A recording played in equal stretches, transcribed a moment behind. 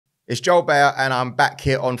It's Joel Beya, and I'm back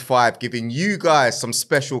here on 5 giving you guys some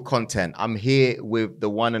special content. I'm here with the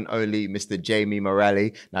one and only Mr. Jamie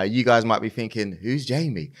Moralee. Now, you guys might be thinking, who's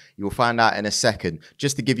Jamie? You'll find out in a second.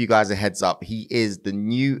 Just to give you guys a heads up, he is the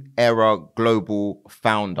new Era Global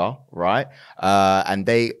founder, right? And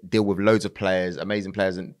they deal with loads of players, amazing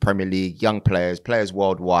players in Premier League, young players, players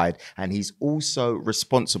worldwide. And he's also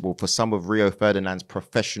responsible for some of Rio Ferdinand's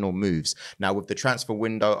professional moves. Now, with the transfer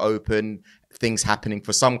window open, things happening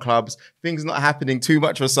for some clubs, things not happening too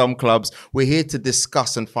much for some clubs. We're here to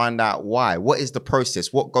discuss and find out why. What is the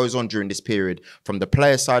process? What goes on during this period from the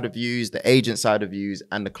player side of views, the agent side of views,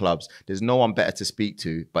 and the clubs? There's no one better to speak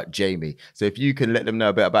to but Jamie. So if you can let them know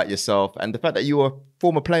a bit about yourself and the fact that you were a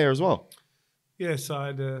former player as well. Yes, I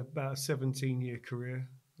had about a 17-year career.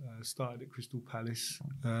 Started at Crystal Palace,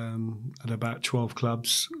 at about 12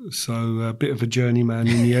 clubs, so a bit of a journeyman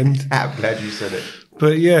in the end. I'm glad you said it.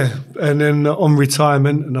 But yeah, and then on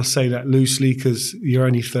retirement, and I say that loosely because you're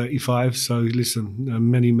only 35, so listen,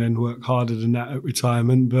 many men work harder than that at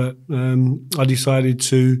retirement, but I decided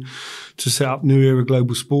to set up New Era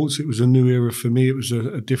Global Sports. It was a new era for me. It was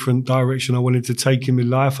a different direction I wanted to take in my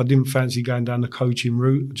life. I didn't fancy going down the coaching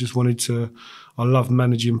route. I just wanted to, I love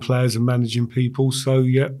managing players and managing people. So,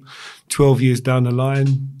 yeah, 12 years down the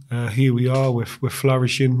line, here we are. We're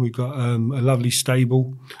flourishing. We've got a lovely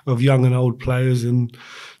stable of young and old players and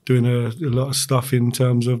doing a lot of stuff in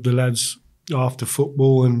terms of the lads after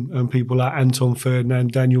football and people like Anton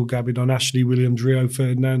Ferdinand, Daniel Gabidon, Ashley Williams, Rio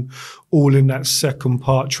Ferdinand, all in that second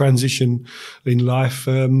part transition in life,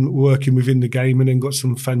 working within the game, and then got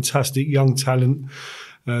some fantastic young talent.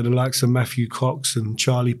 The likes of Matthew Cox and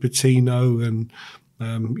Charlie Patino and,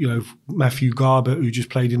 Matthew Garbutt, who just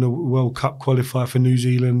played in a World Cup qualifier for New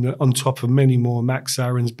Zealand, on top of many more, Max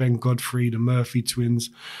Aarons, Ben Godfrey, the Murphy twins,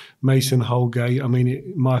 Mason Holgate,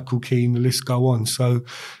 Michael Keane, the list go on. So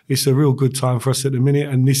it's a real good time for us at the minute,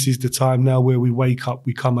 and this is the time now where we wake up,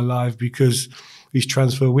 we come alive, because it's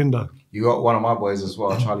transfer window. You got one of my boys as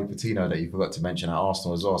well, Charlie Patino, that you forgot to mention at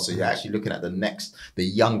Arsenal as well. So you're actually looking at the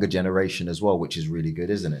younger generation as well, which is really good,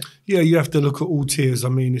 isn't it? Yeah, you have to look at all tiers.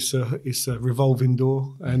 It's a revolving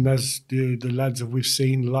door. And as the lads that we've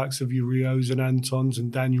seen, the likes of your Rios and Antons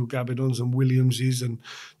and Daniel Gabidons and Williamses, and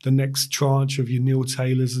the next tranche of your Neil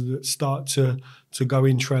Taylors that start to go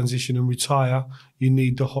in transition and retire, you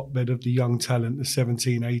need the hotbed of the young talent, the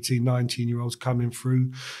 17, 18, 19-year-olds coming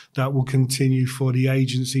through that will continue for the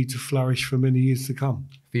agency to flourish for many years to come.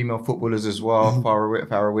 Female footballers as well,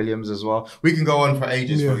 Farrah Williams as well. We can go on for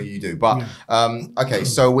ages for you do. But, okay,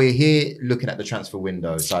 so we're here looking at the transfer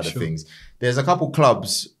window side of things. There's a couple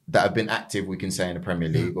clubs that have been active, we can say, in the Premier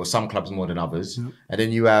League, or some clubs more than others. And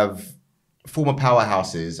then you have former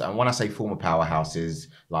powerhouses. And when I say former powerhouses,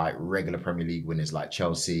 like regular Premier League winners like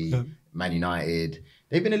Chelsea, Man United,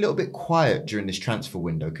 they've been a little bit quiet during this transfer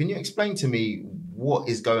window. Can you explain to me what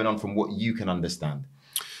is going on from what you can understand?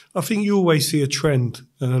 I think you always see a trend,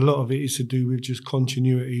 and a lot of it is to do with just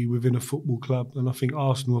continuity within a football club. And I think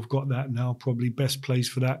Arsenal have got that now, probably best place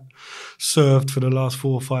for that. Served for the last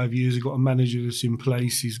 4 or 5 years. He's got a manager that's in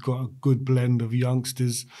place. He's got a good blend of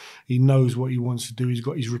youngsters. He knows what he wants to do. He's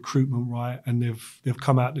got his recruitment right, and they've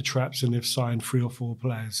come out the traps and they've signed 3 or 4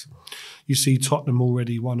 players. You see Tottenham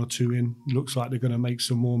already 1 or 2 in. Looks like they're going to make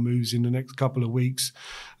some more moves in the next couple of weeks.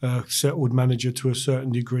 Settled manager to a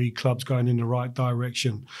certain degree. Clubs going in the right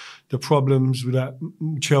direction. The problems with that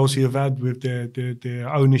Chelsea have had with their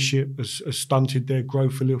ownership has stunted their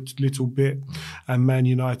growth a little bit, and Man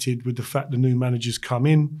United, with the fact the new managers come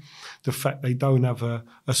in, the fact they don't have a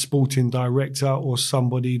sporting director or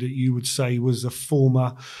somebody that you would say was a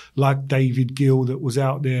former, like David Gill, that was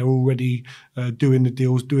out there already doing the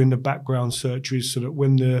deals, doing the background searches, so that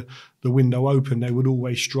when the window opened, they would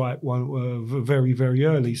always strike one very, very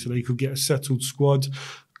early, so they could get a settled squad,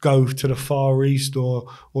 go to the Far East or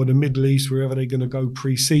the Middle East, wherever they're going to go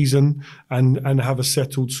pre-season, and have a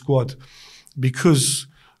settled squad. Because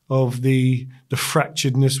of the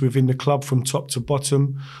fracturedness within the club from top to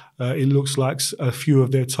bottom, it looks like a few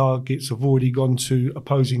of their targets have already gone to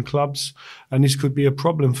opposing clubs, and this could be a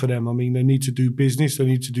problem for them. They need to do business. They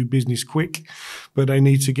need to do business quick, but they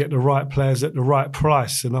need to get the right players at the right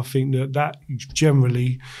price. And I think that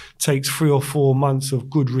generally takes 3 or 4 months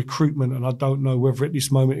of good recruitment. And I don't know whether at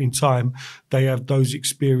this moment in time they have those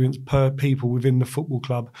experienced people within the football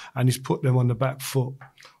club, and it's put them on the back foot.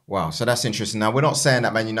 Wow, so that's interesting. Now, we're not saying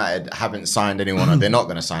that Man United haven't signed anyone or they're not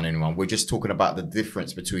going to sign anyone. We're just talking about the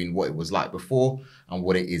difference between what it was like before and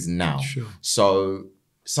what it is now. Sure. So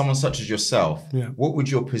someone such as yourself, what would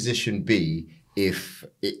your position be if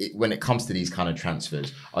when it comes to these kind of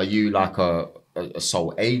transfers? Are you like a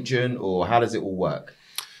sole agent, or how does it all work?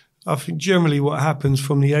 I think generally what happens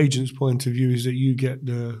from the agent's point of view is that you get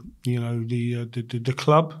the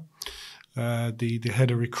club, the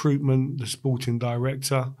head of recruitment, the sporting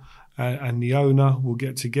director, and the owner will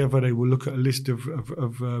get together. They will look at a list of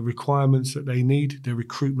requirements that they need, their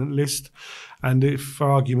recruitment list, and if,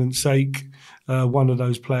 for argument's sake, one of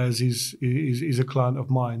those players is a client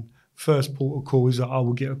of mine, first port of call is that I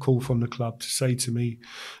will get a call from the club to say to me,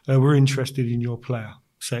 we're interested in your player.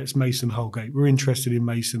 Say it's Mason Holgate. We're interested in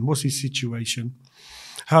Mason. What's his situation?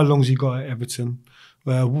 How long's he got at Everton?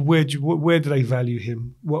 Where do they value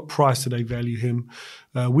him? What price do they value him?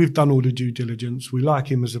 We've done all the due diligence. We like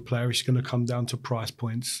him as a player. It's going to come down to price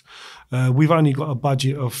points. We've only got a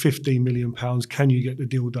budget of £15 million. Can you get the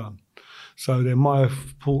deal done? So then my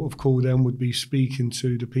port of call then would be speaking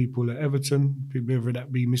to the people at Everton, whether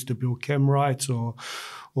that be Mr. Bill Kemwright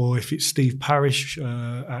or if it's Steve Parish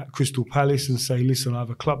at Crystal Palace, and say, listen, I have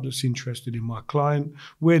a club that's interested in my client.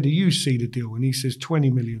 Where do you see the deal? And he says 20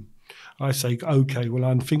 million. I say, okay, well,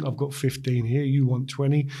 I think I've got 15 here. You want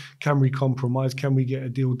 20. Can we compromise? Can we get a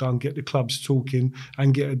deal done, get the clubs talking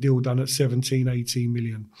and get a deal done at 17, 18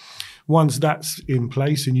 million? Once that's in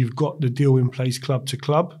place and you've got the deal in place club to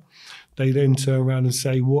club, they then turn around and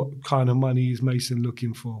say, what kind of money is Mason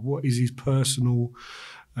looking for? What is his personal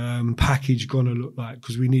package going to look like?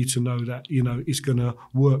 Because we need to know that, it's going to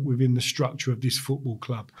work within the structure of this football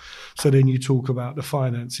club. So then you talk about the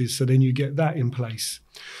finances. So then you get that in place.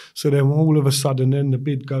 So then all of a sudden then the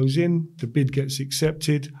bid goes in, the bid gets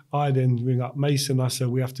accepted. I then ring up Mason. I say,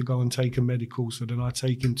 we have to go and take a medical. So then I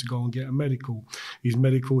take him to go and get a medical. His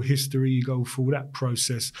medical history, you go through that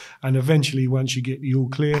process. And eventually once you get the all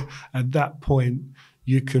clear, at that point,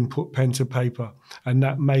 you can put pen to paper, and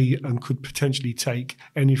that may and could potentially take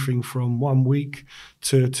anything from 1 week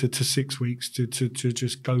to 6 weeks to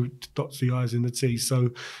just go dot the I's and the T's. So,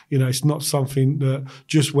 it's not something that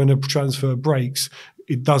just when a transfer breaks,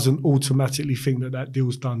 it doesn't automatically think that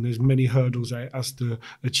deal's done. There's many hurdles that it has to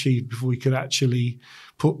achieve before we could actually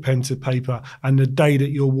put pen to paper. And the day that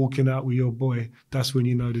you're walking out with your boy, that's when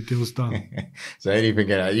you know the deal's done. So anything,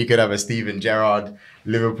 you could have a Steven Gerrard,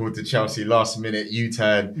 Liverpool to Chelsea, last minute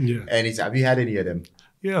U-turn. Yeah. Anytime. Have you had any of them?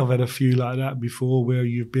 Yeah, I've had a few like that before, where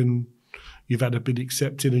you've had a bid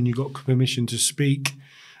accepted and you got permission to speak,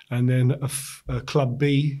 and then a club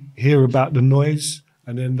B hear about the noise,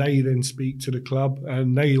 and then they then speak to the club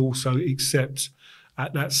and they also accept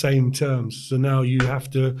at that same terms. So now you have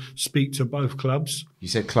to speak to both clubs. You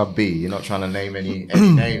said Club B. You're not trying to name any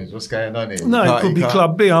names. What's going on here? No, it could be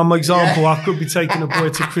Club B. I'm an example. Yeah. I could be taking a boy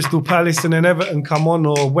to Crystal Palace and then Everton come on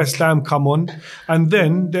or West Ham come on. And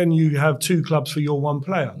then you have two clubs for your one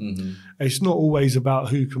player. Mm-hmm. It's not always about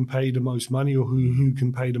who can pay the most money or who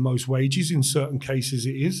can pay the most wages. In certain cases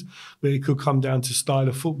it is. But it could come down to style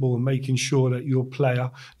of football and making sure that your player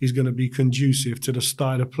is going to be conducive to the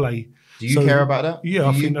style of play. Do you care about that? Yeah,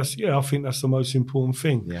 I think that's the most important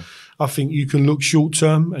thing. Yeah. I think you can look short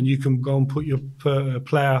term and you can go and put your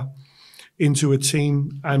player into a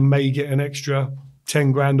team and may get an extra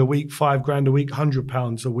 10 grand a week, 5 grand a week,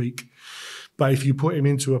 £100 a week. But if you put him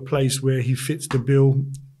into a place where he fits the bill,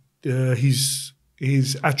 his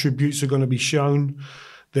attributes are going to be shown,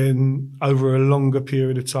 then over a longer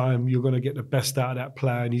period of time, you're going to get the best out of that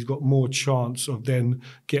player, and he's got more chance of then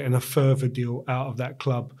getting a further deal out of that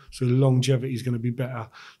club. So the longevity is going to be better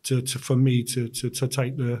for me to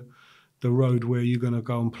take the road where you're going to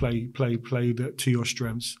go and play to your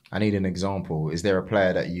strengths. I need an example. Is there a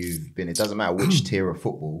player that you've been, it doesn't matter which tier of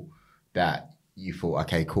football, that you thought,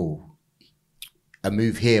 okay, cool, a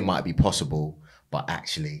move here might be possible, but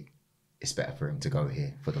actually it's better for him to go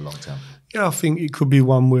here for the long term? Yeah, I think it could be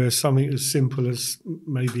one where something as simple as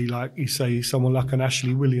maybe, like you say, someone like an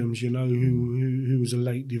Ashley Williams, who was a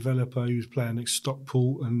late developer, who was playing at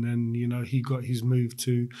Stockport, and then, he got his move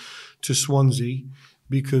to Swansea,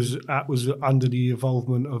 because that was under the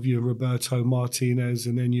involvement of your Roberto Martinez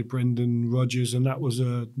and then your Brendan Rodgers, and that was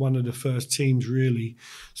one of the first teams really,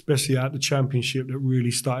 especially at the Championship, that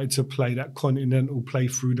really started to play that continental play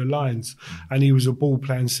through the lines. And he was a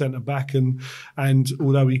ball-playing centre-back, and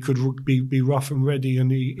although he could be rough and ready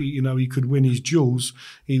and he could win his duels,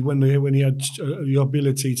 when he had the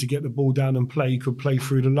ability to get the ball down and play, he could play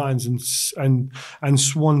through the lines, and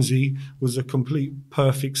Swansea was a complete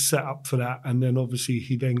perfect setup for that. And then obviously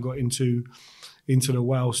he then got into the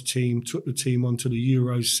Wales team, took the team onto the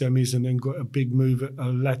Euros semis, and then got a big move at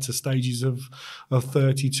latter stages of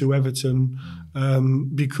 30 to Everton,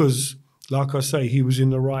 because, like I say, he was in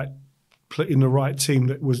the right team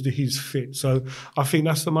that was his fit. So I think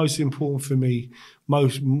that's the most important for me,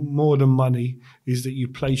 more than money, is that you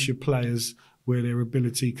place your players where their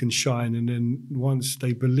ability can shine. And then once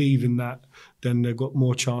they believe in that, then they've got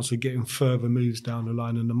more chance of getting further moves down the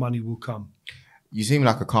line and the money will come. You seem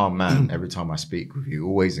like a calm man every time I speak with you,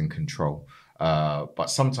 always in control. But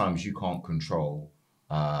sometimes you can't control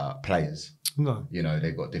players. No. You know,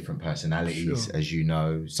 they've got different personalities, Sure. as you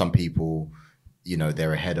know. Some people, you know,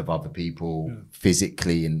 they're ahead of other people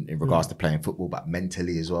physically in regards to playing football, but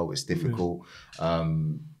mentally as well, it's difficult.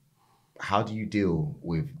 How do you deal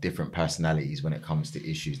with different personalities when it comes to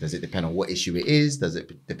issues? Does it depend on what issue it is? Does it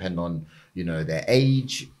depend on, you know, their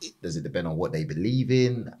age? Does it depend on what they believe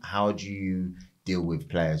in? How do you deal with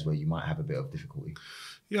players where you might have a bit of difficulty?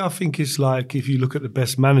 Yeah, I think it's like if you look at the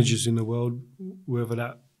best managers in the world, whether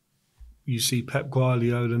that you see Pep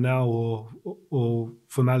Guardiola now or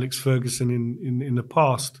from Alex Ferguson in the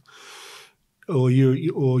past, or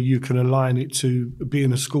you can align it to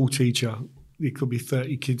being a school teacher. There could be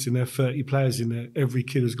 30 kids in there, 30 players in there. Every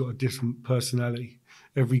kid has got a different personality.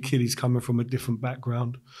 Every kid is coming from a different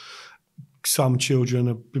background. Some children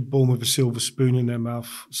are born with a silver spoon in their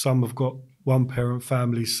mouth. Some have got one parent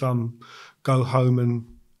family. Some go home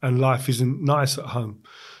and life isn't nice at home.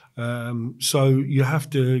 So you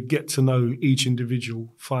have to get to know each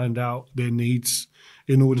individual, find out their needs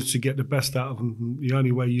in order to get the best out of them. The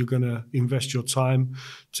only way you're going to invest your time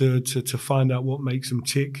to find out what makes them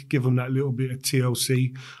tick, give them that little bit of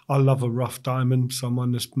TLC. I love a rough diamond,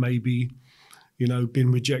 someone that's maybe, you know,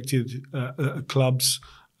 been rejected at clubs,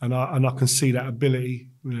 and I can see that ability.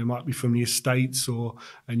 You know, it might be from the estates,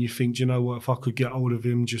 and you think, you know what, if I could get hold of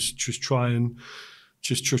him, just try and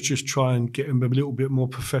get him a little bit more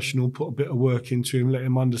professional, put a bit of work into him, let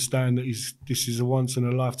him understand that this is a once in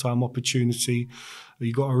a lifetime opportunity.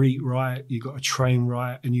 You got to eat right, you got to train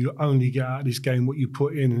right, and you only get out of this game what you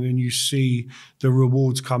put in, and then you see the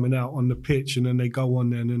rewards coming out on the pitch, and then they go on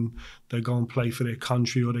then and they go and play for their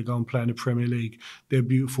country or they go and play in the Premier League. They're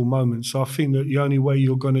beautiful moments. So I think that the only way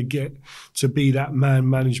you're going to get to be that man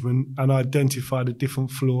management and identify the different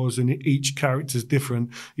flaws, and each character's different,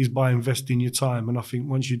 is by investing your time. And I think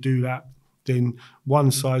once you do that, then one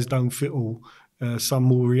size don't fit all. Some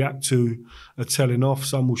will react to a telling off,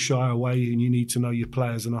 some will shy away, and you need to know your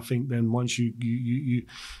players. And I think then once you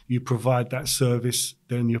provide that service,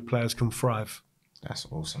 then your players can thrive. That's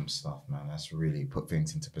awesome stuff, man. That's really put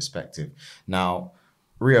things into perspective. Now,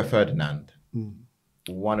 Rio Ferdinand,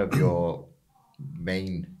 one of your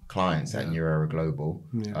main clients at Era Global.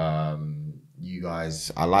 You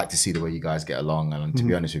guys, I like to see the way you guys get along. And to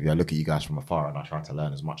be honest with you, I look at you guys from afar and I try to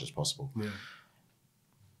learn as much as possible.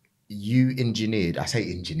 You engineered, I say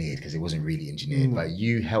engineered because it wasn't really engineered, but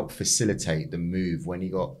you helped facilitate the move when he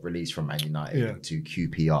got released from Man United to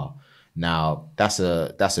QPR. Now, that's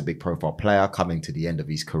a big profile player coming to the end of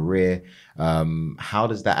his career. How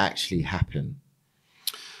does that actually happen?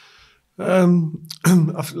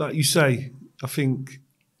 Like you say, I think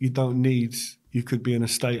you could be an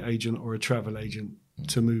estate agent or a travel agent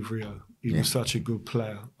to move Rio. He was such a good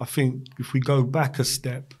player. I think if we go back a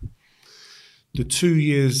step, the 2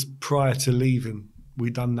 years prior to leaving, we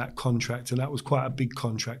done that contract, and that was quite a big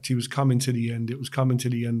contract. He was coming to the end. It was coming to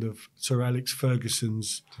the end of Sir Alex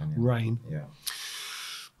Ferguson's reign.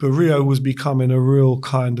 But Rio was becoming a real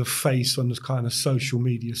kind of face on this kind of social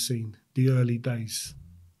media scene, the early days.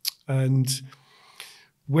 And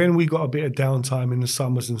when we got a bit of downtime in the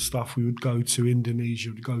summers and stuff, we would go to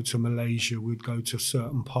Indonesia, we'd go to Malaysia, we'd go to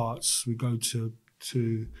certain parts, we'd go to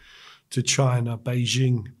China,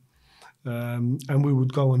 Beijing. And we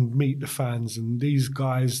would go and meet the fans, and these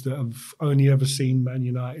guys that have only ever seen Man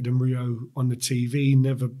United and Rio on the TV,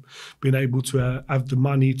 never been able to have the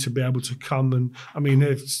money to be able to come. And I mean,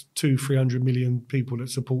 there's 200-300 million people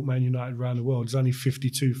that support Man United around the world. There's only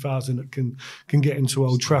 52,000 that can get into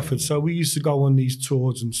Old Trafford. So we used to go on these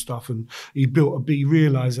tours and stuff, and he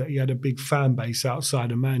realised that he had a big fan base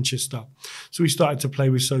outside of Manchester. So we started to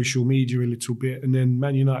play with social media a little bit, and then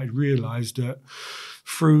Man United realised that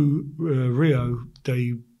through Rio,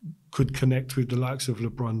 they could connect with the likes of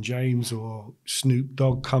LeBron James or Snoop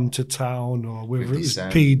Dogg come to town, or whether it was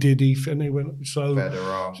P. Diddy, and they went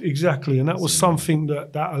exactly. And that was something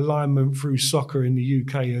that alignment through soccer in the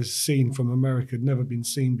UK has seen from America, had never been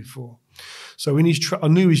seen before. So I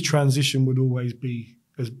knew his transition would always be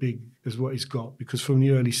as big as what he's got, because from the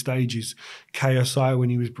early stages, KSI when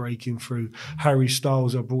he was breaking through, Harry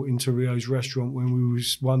Styles I brought into Rio's restaurant when we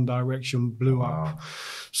was One Direction blew up.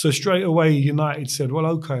 So straight away United said, well,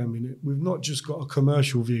 okay, a minute, we've not just got a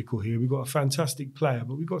commercial vehicle here, we've got a fantastic player,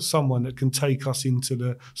 but we've got someone that can take us into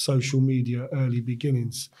the social media early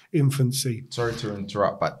beginnings, infancy. Sorry to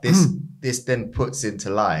interrupt, but this then puts into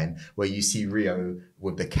line where you see Rio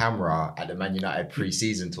with the camera at the Man United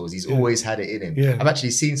pre-season tours. He's always had it in him. Yeah. I've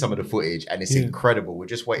actually seen some of the footage and it's incredible. We're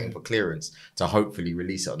just waiting for clearance to hopefully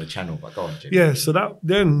release it on the channel. But go on, Jimmy. Yeah, so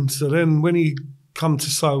then when he come to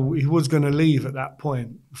so he was going to leave at that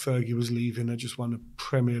point. Fergie was leaving. I just won the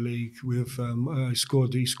Premier League with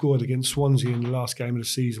he scored against Swansea in the last game of the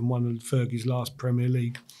season, won Fergie's last Premier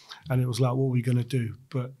League, and it was like, what are we going to do?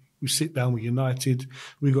 But we sit down with United.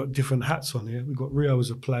 We got different hats on here. We got Rio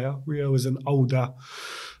as a player. Rio is an older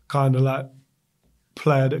kind of like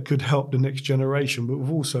player that could help the next generation, but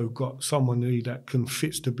we've also got someone that can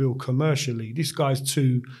fits the bill commercially. This guy's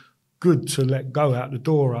too good to let go out the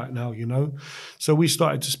door right now, you know. So we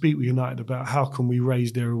started to speak with United about how can we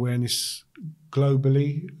raise their awareness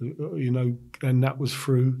globally, you know, and that was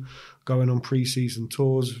through going on pre-season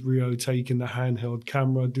tours, Rio taking the handheld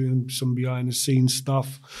camera, doing some behind-the-scenes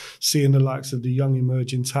stuff, seeing the likes of the young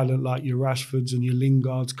emerging talent like your Rashfords and your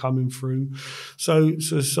Lingards coming through. So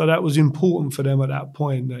that was important for them at that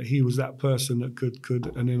point, that he was that person that could,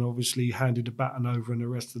 and then obviously handed the baton over and the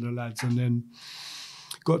rest of the lads, and then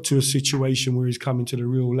got to a situation where he's coming to the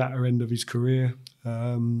real latter end of his career.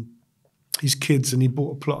 His kids, and he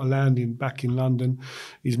bought a plot of land back in London.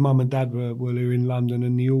 His mum and dad were in London,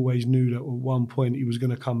 and he always knew that at one point he was going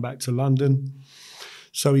to come back to London.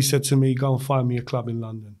 So he said to me, go and find me a club in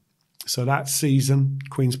London. So that season,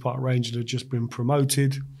 Queen's Park Rangers had just been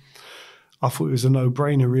promoted. I thought it was a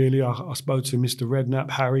no-brainer, really. I spoke to Mr.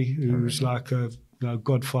 Redknapp, Harry, who was like a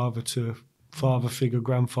godfather to father figure,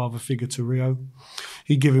 grandfather figure to Rio.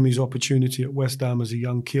 He gave him his opportunity at West Ham as a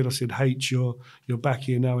young kid. I said, H, you're back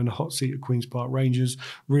here now in the hot seat at Queen's Park Rangers.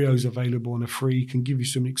 Rio's available on a free. He can give you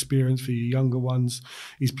some experience for your younger ones.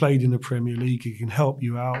 He's played in the Premier League. He can help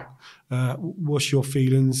you out. What's your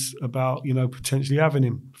feelings about, you know, potentially having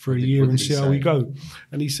him for a year and see how we go?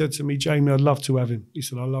 And he said to me, Jamie, I'd love to have him. He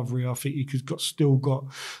said, I love Rio. I think he's still got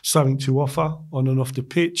something to offer on and off the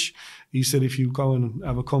pitch. He said, if you go and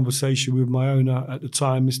have a conversation with my owner at the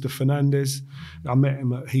time, Mr. Fernandez, I met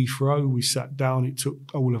him at Heathrow. We sat down. It took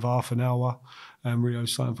all of half an hour, and Rio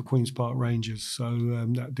signed for Queen's Park Rangers. So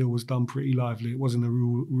that deal was done pretty lively. It wasn't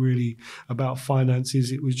really about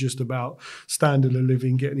finances. It was just about standard of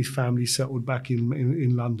living, getting his family settled back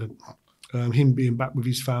in London. Him being back with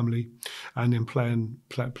his family, and then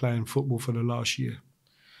playing football for the last year.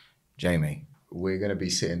 Jamie, we're going to be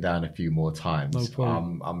sitting down a few more times. No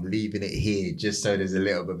problem. I'm leaving it here just so there's a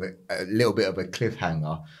little bit of a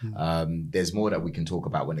cliffhanger. There's more that we can talk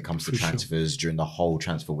about when it comes to transfers during the whole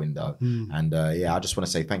transfer window. And I just want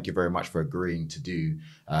to say thank you very much for agreeing to do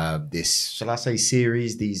this, shall I say,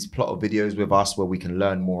 series, these plot of videos with us where we can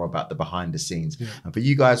learn more about the behind the scenes. And for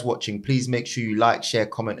you guys watching, please make sure you like, share,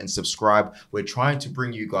 comment, and subscribe. We're trying to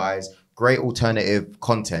bring you guys great alternative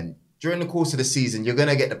content. During the course of the season, you're going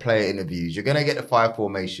to get the player interviews, you're going to get the 5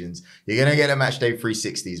 formations, you're going to get the match day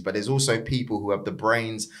 360s, but there's also people who have the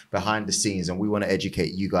brains behind the scenes, and we want to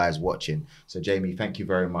educate you guys watching. So, Jamie, thank you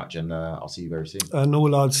very much, and I'll see you very soon. And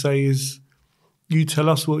all I'd say is, you tell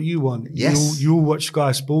us what you want. Yes. You'll watch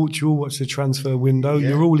Sky Sports, you'll watch the transfer window. Yeah.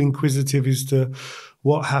 You're all inquisitive as to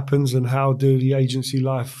what happens and how do the agency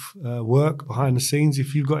life work behind the scenes.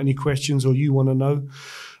 If you've got any questions or you want to know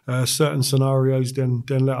certain scenarios, then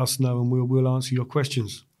let us know and we'll answer your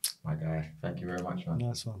questions. My guy, thank you very much, man.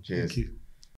 Nice one. Cheers. Thank you.